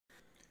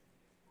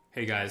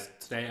Hey guys,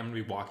 today I'm going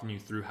to be walking you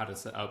through how to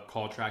set up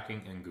call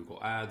tracking in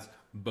Google Ads,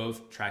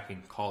 both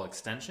tracking call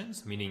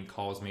extensions, meaning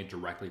calls made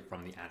directly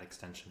from the ad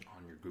extension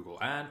on your Google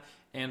ad,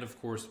 and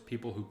of course,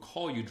 people who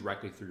call you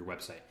directly through your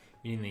website,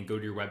 meaning they go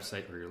to your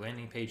website or your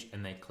landing page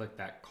and they click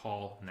that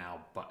call now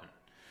button.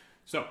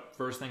 So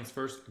first things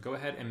first, go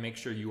ahead and make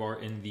sure you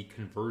are in the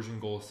conversion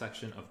goals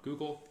section of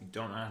Google. If you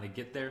don't know how to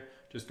get there,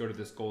 just go to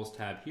this goals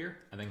tab here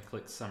and then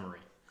click summary.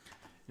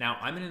 Now,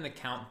 I'm in an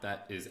account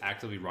that is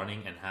actively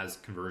running and has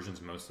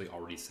conversions mostly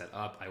already set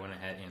up. I went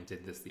ahead and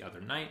did this the other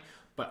night,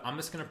 but I'm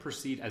just gonna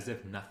proceed as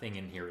if nothing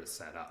in here is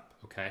set up,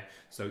 okay?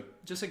 So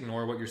just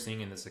ignore what you're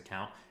seeing in this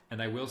account. And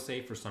I will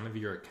say for some of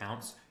your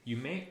accounts, you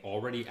may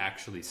already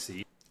actually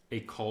see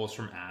a calls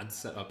from ads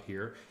set up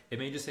here. It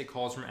may just say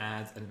calls from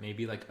ads and it may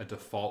be like a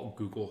default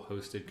Google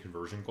hosted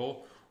conversion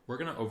goal. We're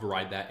gonna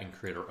override that and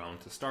create our own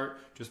to start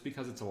just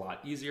because it's a lot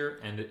easier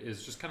and it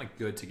is just kind of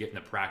good to get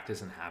into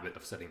practice and habit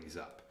of setting these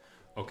up.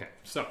 Okay,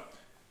 so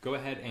go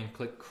ahead and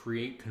click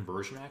create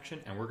conversion action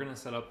and we're gonna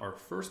set up our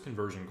first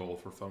conversion goal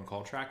for phone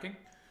call tracking.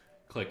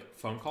 Click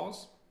phone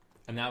calls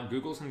and now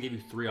Google's gonna give you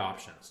three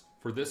options.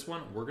 For this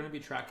one, we're gonna be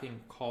tracking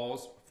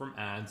calls from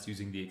ads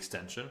using the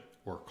extension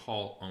or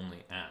call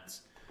only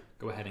ads.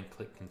 Go ahead and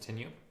click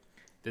continue.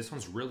 This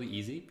one's really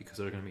easy because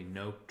there's gonna be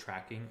no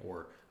tracking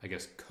or I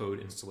guess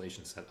code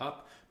installation set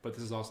up, but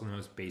this is also the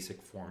most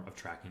basic form of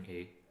tracking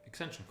a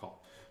extension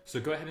call. So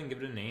go ahead and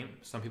give it a name.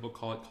 Some people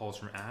call it calls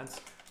from ads.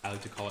 I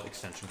like to call it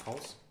extension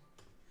calls.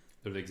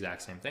 They're the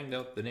exact same thing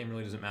though. The name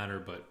really doesn't matter,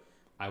 but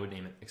I would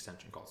name it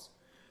extension calls.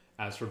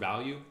 As for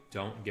value,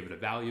 don't give it a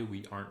value.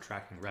 We aren't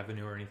tracking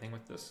revenue or anything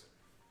with this.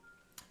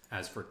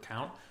 As for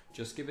count,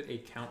 just give it a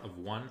count of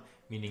 1,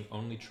 meaning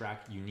only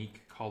track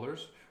unique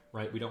callers,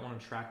 right? We don't want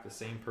to track the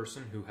same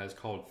person who has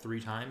called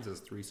 3 times as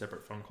 3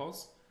 separate phone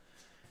calls.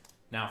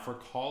 Now for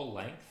call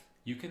length,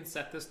 you can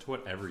set this to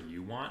whatever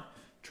you want.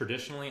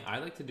 Traditionally, I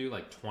like to do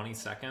like 20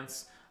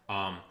 seconds.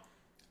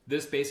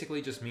 This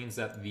basically just means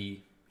that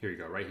here you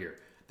go, right here.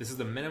 This is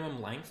the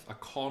minimum length a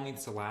call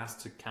needs to last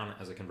to count it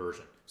as a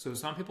conversion. So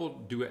some people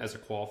do it as a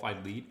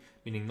qualified lead,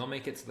 meaning they'll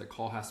make it so the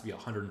call has to be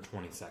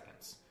 120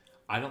 seconds.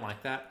 I don't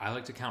like that. I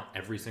like to count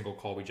every single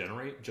call we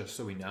generate just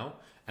so we know,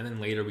 and then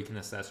later we can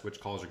assess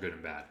which calls are good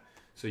and bad.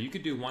 So you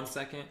could do 1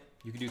 second,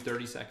 you could do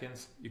 30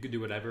 seconds, you could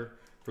do whatever.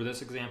 For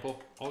this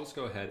example, I'll just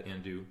go ahead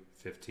and do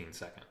 15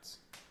 seconds.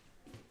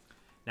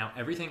 Now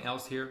everything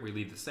else here, we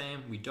leave the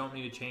same. We don't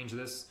need to change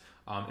this.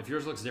 If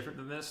yours looks different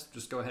than this,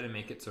 just go ahead and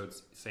make it so it's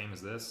the same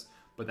as this,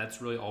 but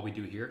that's really all we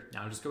do here.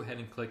 Now just go ahead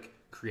and click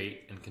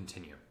create and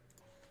continue.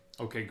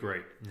 Okay,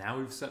 great. Now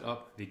we've set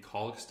up the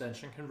call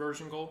extension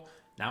conversion goal.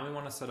 Now we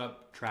want to set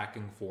up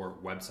tracking for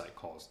website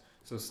calls.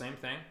 So same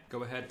thing,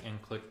 go ahead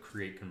and click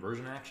create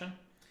conversion action.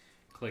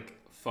 Click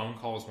phone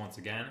calls once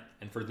again.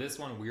 And for this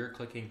one, we are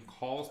clicking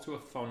calls to a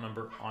phone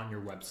number on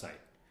your website.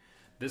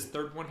 This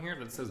third one here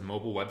that says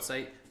mobile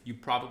website, you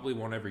probably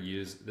won't ever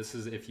use. This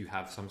is if you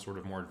have some sort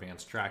of more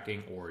advanced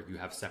tracking or you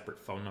have separate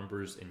phone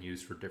numbers and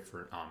use for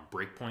different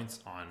breakpoints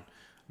on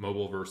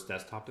mobile versus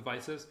desktop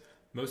devices.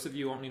 Most of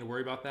you won't need to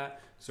worry about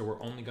that. So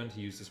we're only going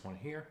to use this one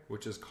here,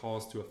 which is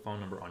calls to a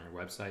phone number on your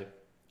website.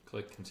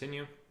 Click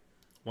continue.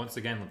 Once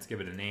again, let's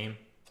give it a name.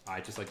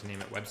 I just like to name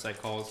it website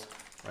calls,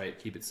 right?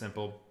 Keep it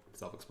simple,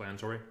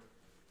 self-explanatory.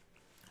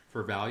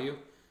 For value,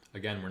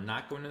 again, we're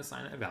not going to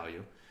assign it a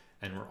value.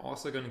 And we're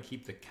also going to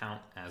keep the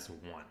count as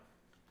 1.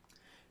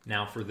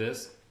 Now for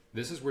this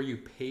is where you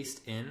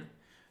paste in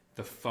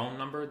the phone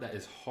number that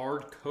is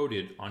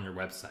hard-coded on your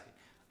website.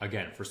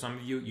 Again, for some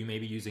of you, you may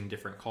be using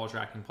different call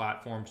tracking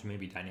platforms, you may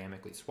be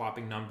dynamically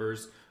swapping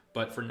numbers,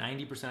 but for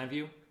 90% of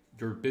you,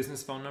 your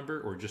business phone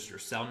number or just your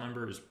cell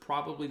number is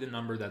probably the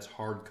number that's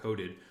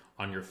hard-coded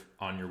on your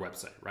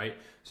website, right?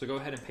 So go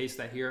ahead and paste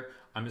that here.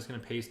 I'm just going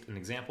to paste an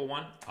example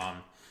one.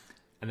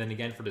 And then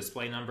again, for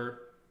display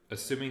number,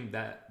 assuming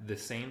that the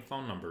same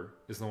phone number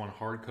is the one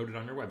hard-coded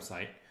on your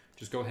website,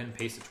 just go ahead and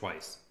paste it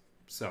twice.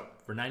 So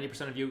for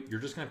 90% of you,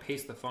 you're just gonna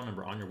paste the phone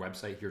number on your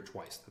website here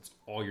twice. That's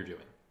all you're doing.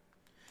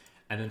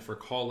 And then for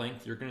call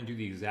length, you're gonna do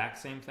the exact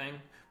same thing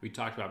we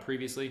talked about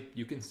previously.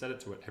 You can set it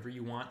to whatever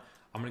you want.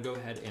 I'm gonna go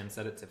ahead and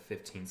set it to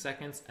 15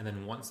 seconds. And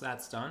then once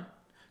that's done,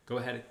 go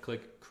ahead and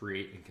click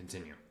create and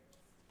continue.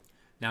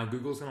 Now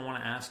Google's gonna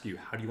wanna ask you,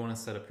 how do you wanna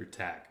set up your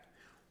tag?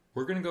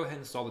 We're gonna go ahead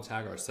and install the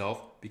tag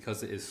ourselves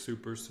because it is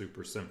super,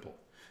 super simple.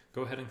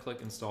 Go ahead and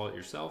click install it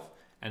yourself.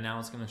 And now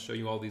it's gonna show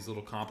you all these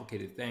little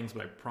complicated things,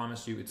 but I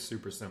promise you it's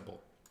super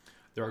simple.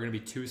 There are gonna be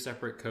 2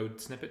 separate code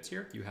snippets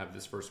here. You have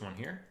this first one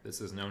here.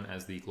 This is known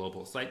as the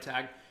global site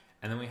tag.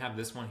 And then we have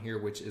this one here,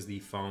 which is the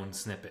phone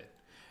snippet.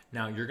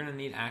 Now you're gonna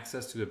need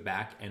access to the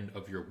back end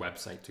of your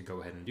website to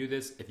go ahead and do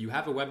this. If you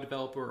have a web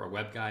developer or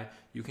web guy,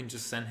 you can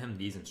just send him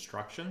these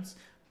instructions.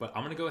 But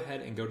I'm gonna go ahead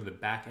and go to the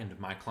back end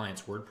of my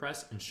client's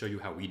WordPress and show you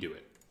how we do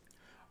it.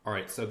 All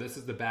right, so this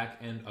is the back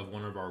end of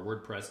one of our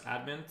WordPress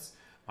admins.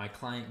 My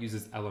client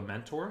uses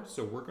Elementor,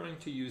 so we're going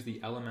to use the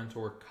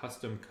Elementor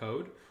custom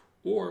code,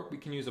 or we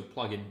can use a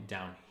plugin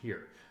down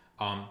here.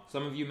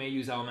 Some of you may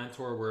use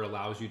Elementor where it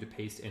allows you to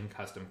paste in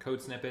custom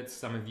code snippets.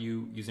 Some of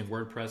you using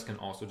WordPress can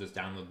also just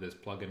download this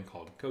plugin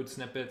called Code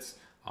Snippets.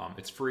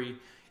 It's free.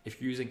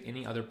 If you're using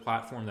any other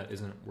platform that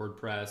isn't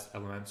WordPress,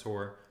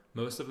 Elementor,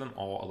 most of them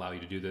all allow you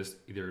to do this.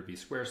 Either it be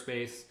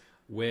Squarespace,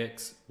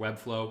 Wix,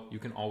 Webflow, you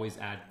can always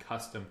add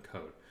custom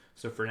code.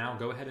 So for now,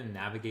 go ahead and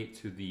navigate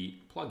to the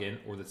plugin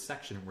or the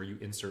section where you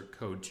insert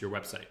code to your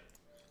website.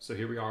 So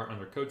here we are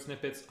under Code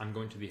Snippets. I'm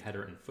going to the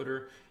header and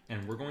footer,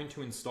 and we're going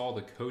to install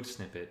the code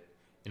snippet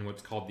in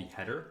what's called the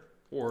header,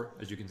 or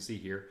as you can see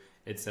here,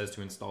 it says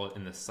to install it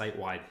in the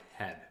site-wide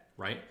head,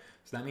 right?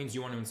 So that means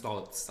you want to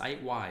install it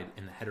site-wide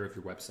in the header of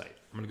your website.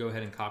 I'm gonna go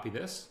ahead and copy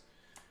this,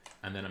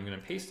 and then I'm gonna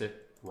paste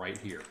it right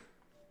here.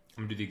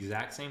 I'm gonna do the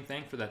exact same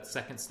thing for that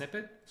second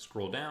snippet.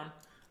 Scroll down,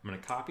 I'm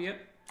gonna copy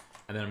it,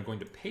 and then I'm going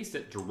to paste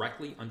it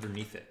directly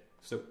underneath it.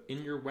 So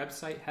in your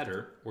website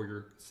header, or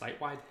your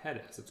site-wide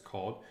head as it's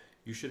called,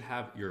 you should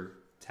have your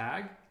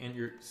tag and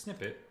your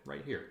snippet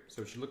right here.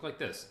 So it should look like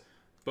this.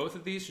 Both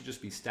of these should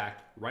just be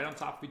stacked right on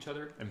top of each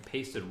other and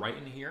pasted right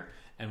in here.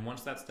 And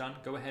once that's done,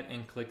 go ahead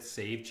and click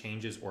Save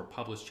Changes or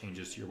Publish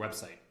Changes to your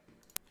website.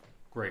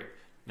 Great.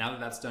 Now that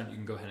that's done, you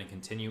can go ahead and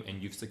continue,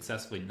 and you've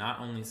successfully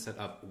not only set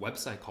up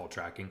website call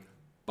tracking,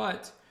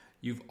 but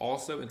you've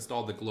also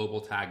installed the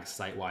global tag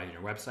site-wide in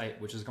your website,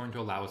 which is going to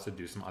allow us to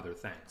do some other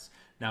things.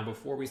 Now,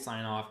 before we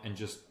sign off and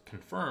just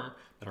confirm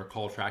that our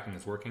call tracking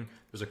is working,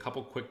 there's a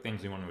couple quick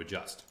things we want to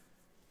adjust.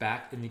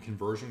 Back in the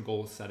conversion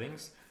goal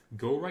settings,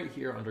 go right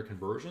here under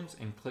conversions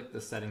and click the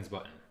settings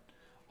button.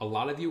 A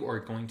lot of you are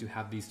going to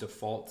have these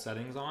default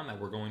settings on that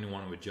we're going to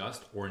want to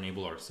adjust or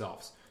enable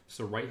ourselves.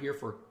 So right here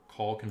for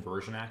call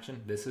conversion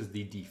action, this is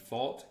the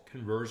default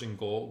conversion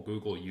goal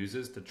Google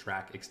uses to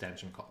track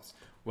extension calls.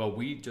 Well,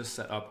 we just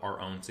set up our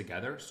own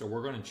together, so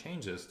we're going to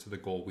change this to the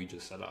goal we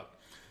just set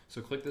up. So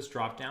click this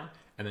drop down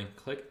and then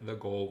click the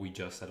goal we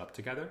just set up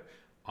together.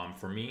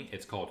 For me,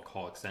 it's called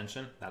call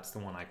extension. That's the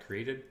one I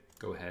created.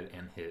 Go ahead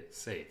and hit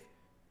save.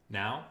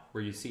 Now,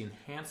 where you see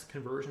enhanced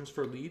conversions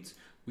for leads,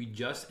 we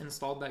just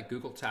installed that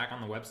Google tag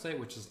on the website,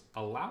 which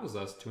allows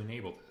us to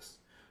enable this.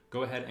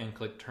 Go ahead and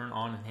click turn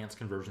on enhanced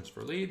conversions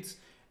for leads.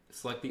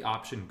 Select the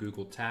option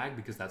Google tag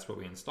because that's what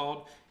we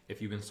installed.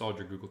 If you've installed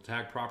your Google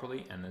tag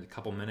properly and a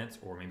couple minutes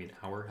or maybe an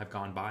hour have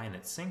gone by and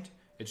it's synced,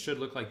 it should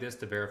look like this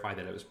to verify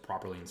that it was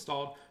properly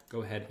installed.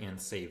 Go ahead and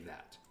save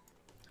that.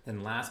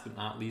 Then last but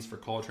not least for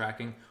call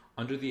tracking,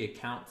 under the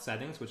account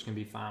settings, which can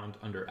be found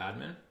under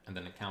admin and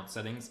then account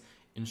settings,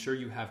 ensure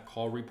you have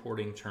call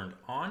reporting turned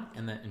on,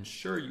 and then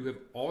ensure you have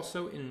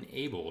also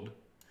enabled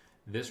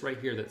this right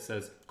here that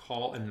says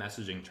call and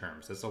messaging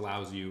terms. This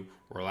allows you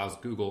or allows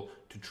Google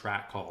to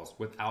track calls.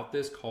 Without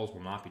this, calls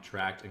will not be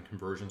tracked and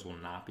conversions will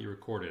not be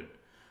recorded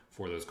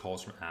for those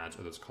calls from ads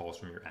or those calls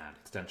from your ad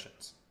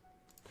extensions.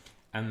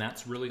 And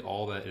that's really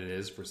all that it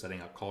is for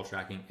setting up call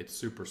tracking. It's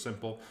super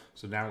simple.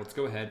 So now let's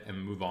go ahead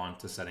and move on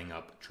to setting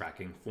up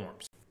tracking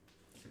forms.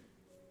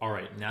 All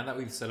right, now that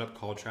we've set up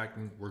call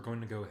tracking, we're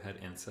going to go ahead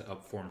and set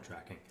up form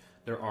tracking.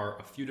 There are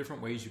a few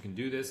different ways you can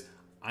do this.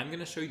 I'm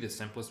gonna show you the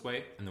simplest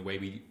way and the way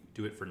we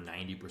do it for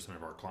 90%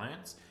 of our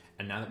clients.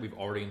 And now that we've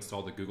already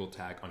installed the Google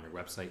tag on your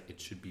website,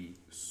 it should be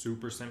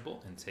super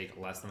simple and take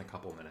less than a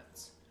couple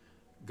minutes.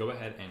 Go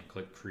ahead and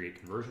click Create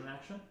Conversion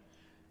Action.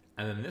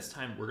 And then this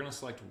time we're gonna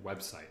select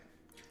website.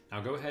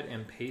 Now go ahead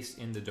and paste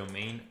in the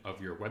domain of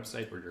your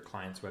website or your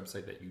client's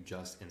website that you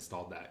just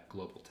installed that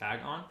global tag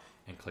on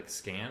and click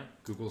scan.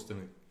 Google's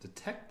going to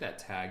detect that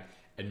tag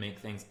and make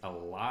things a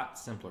lot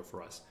simpler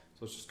for us.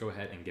 So let's just go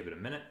ahead and give it a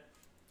minute.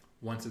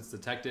 Once it's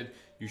detected,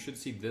 you should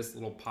see this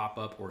little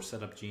pop-up or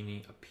setup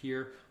genie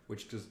appear,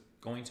 which is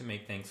going to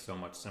make things so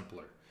much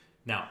simpler.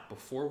 Now,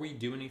 before we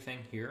do anything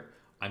here,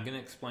 I'm going to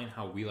explain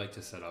how we like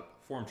to set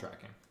up form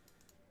tracking.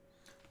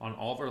 On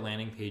all of our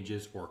landing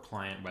pages or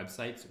client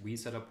websites, we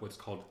set up what's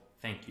called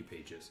thank you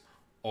pages.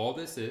 All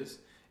this is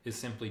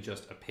simply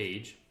just a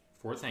page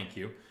for thank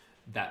you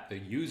that the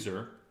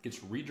user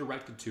gets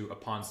redirected to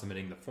upon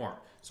submitting the form.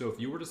 So if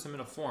you were to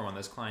submit a form on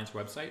this client's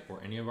website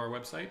or any of our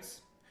websites,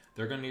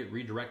 they're going to get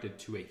redirected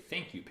to a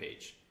thank you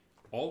page.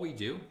 All we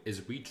do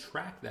is we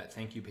track that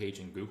thank you page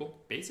in Google,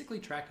 basically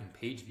tracking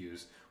page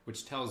views,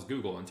 which tells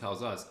Google and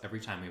tells us every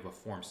time we have a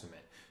form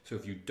submit. So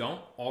if you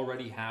don't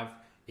already have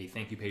a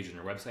thank you page on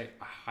your website,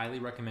 I highly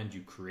recommend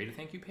you create a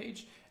thank you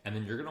page, and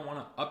then you're going to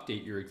want to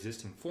update your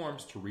existing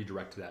forms to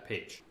redirect to that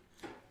page.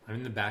 I'm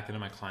in the back end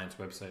of my client's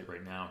website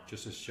right now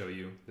just to show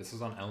you. This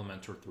is on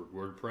Elementor through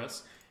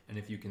WordPress, and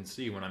if you can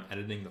see when I'm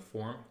editing the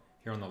form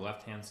here on the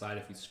left hand side,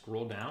 if you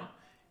scroll down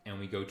and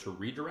we go to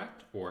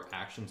redirect or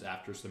actions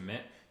after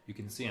submit, you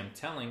can see I'm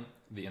telling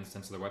the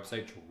instance of the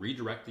website to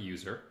redirect the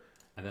user,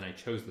 and then I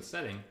chose the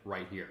setting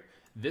right here.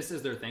 This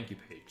is their thank you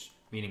page,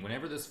 meaning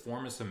whenever this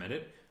form is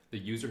submitted, the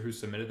user who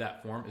submitted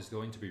that form is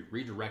going to be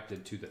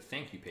redirected to the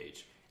thank you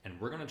page, and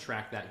we're going to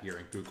track that here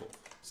in Google.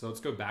 So let's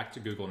go back to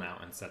Google now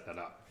and set that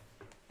up.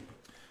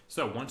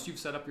 So once you've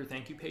set up your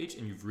thank you page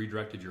and you've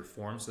redirected your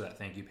form to that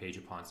thank you page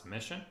upon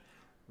submission,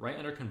 right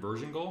under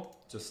conversion goal,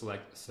 just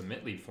select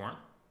submit lead form.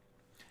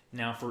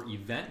 Now for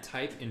event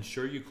type,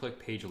 ensure you click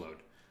page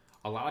load.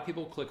 A lot of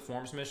people click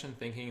form submission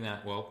thinking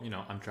that, well,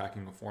 I'm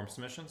tracking a form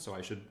submission, so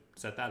I should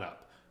set that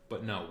up.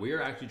 But no, we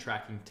are actually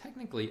tracking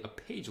technically a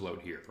page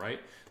load here, right?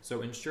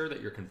 So ensure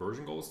that your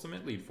conversion goal is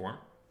submit lead form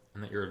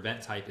and that your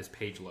event type is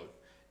page load.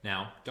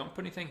 Now, don't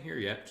put anything here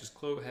yet. Just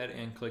go ahead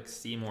and click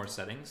see more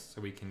settings so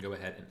we can go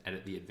ahead and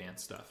edit the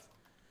advanced stuff.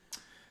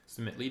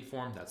 Submit lead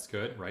form, that's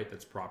good, right?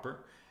 That's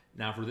proper.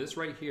 Now for this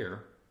right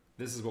here,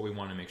 this is what we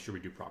want to make sure we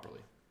do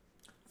properly.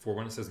 For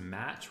when it says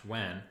match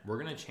when,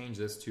 we're going to change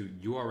this to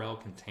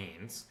URL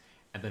contains,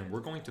 and then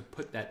we're going to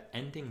put that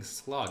ending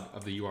slug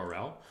of the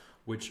URL,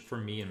 which for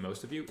me and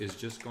most of you is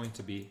just going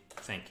to be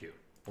thank you,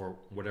 or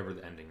whatever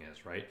the ending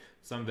is, right?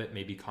 Some of it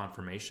may be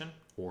confirmation,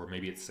 or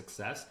maybe it's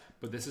success,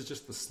 but this is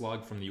just the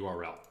slug from the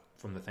URL,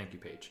 from the thank you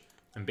page.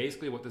 And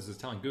basically what this is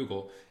telling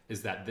Google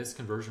is that this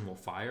conversion will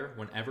fire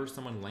whenever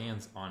someone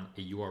lands on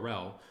a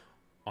URL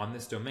on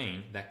this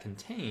domain that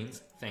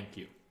contains thank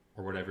you,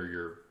 or whatever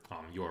your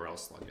URL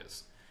slug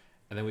is.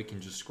 And then we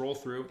can just scroll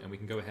through and we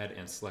can go ahead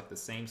and select the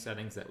same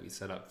settings that we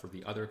set up for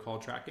the other call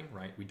tracking,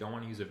 right? We don't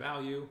want to use a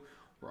value.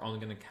 We're only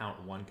going to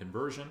count one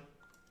conversion.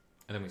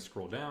 And then we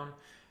scroll down.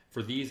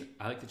 For these,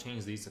 I like to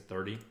change these to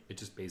 30. It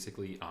just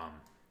basically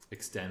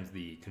extends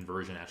the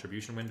conversion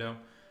attribution window.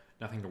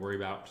 Nothing to worry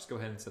about. Just go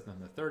ahead and set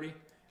them to 30.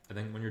 And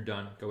then when you're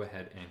done, go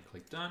ahead and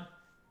click done.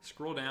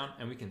 Scroll down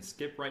and we can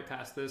skip right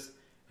past this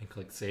and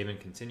click save and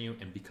continue.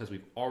 And because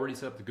we've already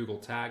set up the Google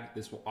tag,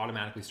 this will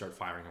automatically start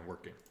firing and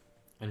working.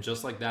 And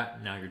just like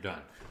that, now you're done.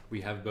 We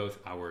have both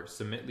our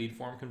submit lead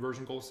form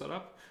conversion goal set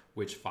up,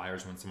 which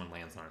fires when someone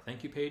lands on our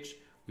thank you page.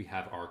 We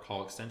have our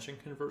call extension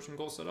conversion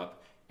goal set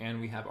up, and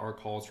we have our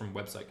calls from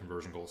website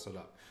conversion goal set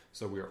up.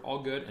 So we are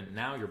all good, and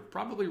now you're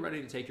probably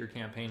ready to take your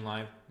campaign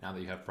live now that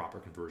you have proper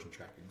conversion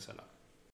tracking set up.